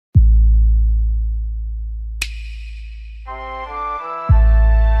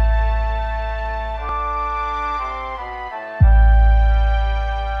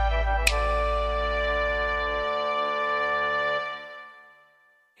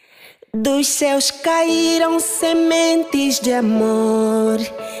Dos céus caíram sementes de amor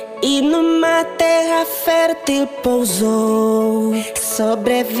e numa terra fértil pousou.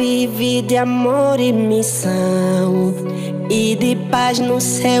 Sobrevive de amor e missão e de paz no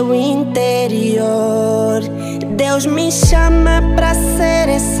seu interior. Deus me chama pra ser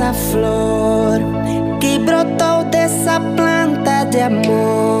essa flor que brotou dessa planta de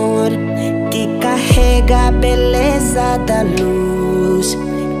amor, que carrega a beleza da luz,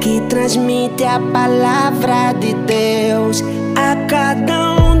 que transmite a palavra de Deus. A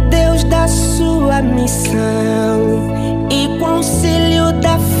cada um Deus dá sua missão e com auxílio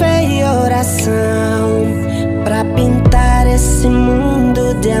da fé e oração, pra pintar esse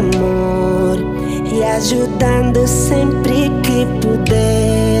mundo de amor e ajudando sempre que puder.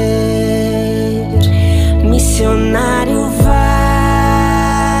 Missionário vai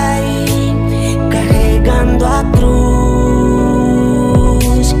carregando a cruz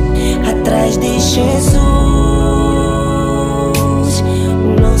atrás de Jesus,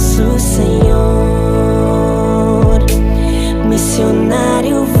 nosso Senhor.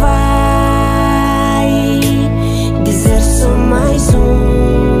 Missionário vai dizer: sou mais um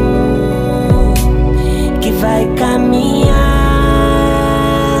que vai caminhar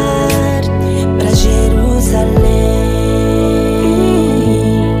para Jerusalém.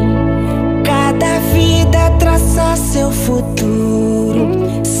 Cada vida traça seu futuro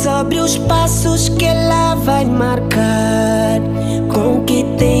sobre os passos que ela vai marcar. Com o que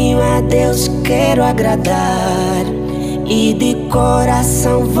tenho a Deus quero agradar e de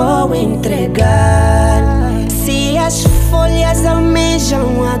coração vou entregar. Se as folhas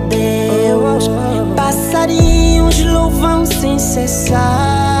almejam a Deus, passarinhos louvam sem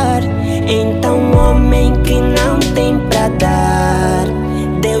cessar. Então homem que não tem pra dar,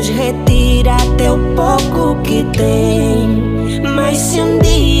 Deus retira teu pouco que tem. Mas se um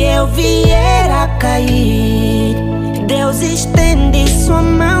dia eu vier a cair, Deus estende sua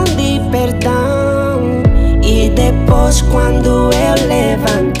mão de perdão. E depois quando eu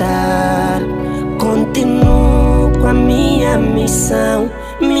levantar, continuo com a minha missão.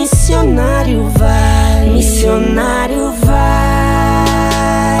 Missionário vai, missionário vai,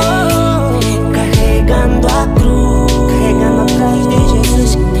 carregando a cruz, carregando atrás de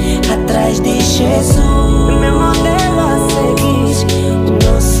Jesus, atrás de Jesus, meu modelo a seguir.